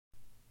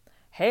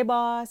Hey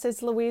boss,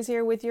 it's Louise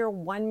here with your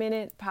 1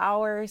 minute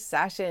power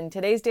session.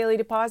 Today's daily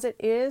deposit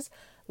is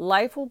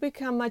life will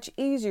become much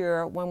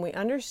easier when we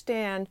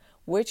understand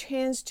which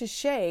hands to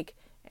shake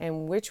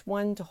and which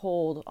one to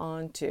hold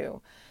on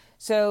to.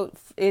 So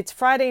it's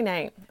Friday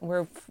night.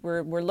 We're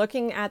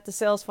looking at the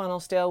sales funnel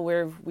still.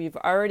 We've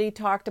already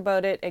talked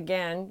about it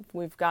again.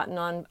 We've gotten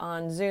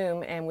on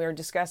Zoom and we're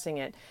discussing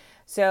it.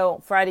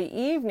 So Friday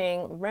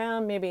evening,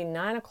 around maybe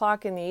 9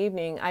 o'clock in the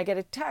evening, I get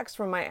a text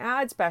from my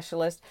ad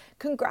specialist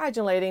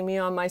congratulating me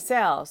on my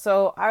sale.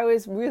 So I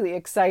was really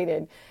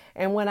excited.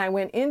 And when I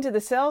went into the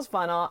sales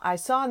funnel, I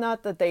saw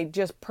not that they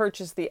just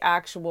purchased the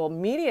actual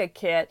media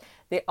kit,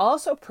 they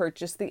also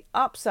purchased the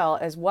upsell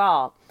as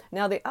well.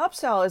 Now the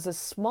upsell is a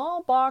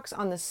small box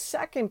on the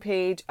second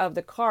page of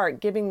the cart,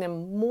 giving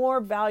them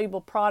more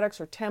valuable products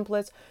or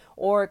templates,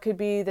 or it could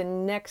be the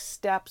next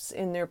steps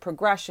in their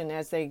progression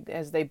as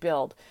they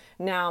build.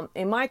 Now,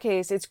 in my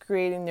case, it's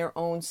creating their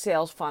own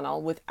sales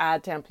funnel with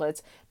ad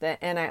templates,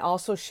 and I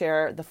also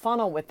share the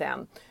funnel with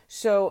them.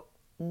 So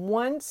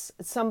once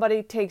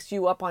somebody takes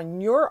you up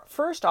on your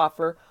first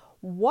offer,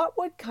 what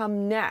would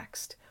come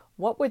next?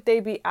 What would they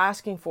be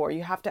asking for?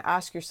 You have to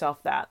ask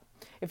yourself that.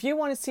 If you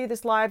want to see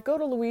this live, go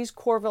to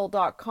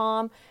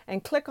louisecorville.com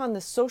and click on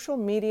the Social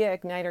Media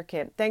Igniter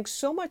Kit. Thanks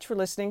so much for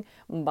listening.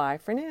 Bye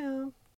for now.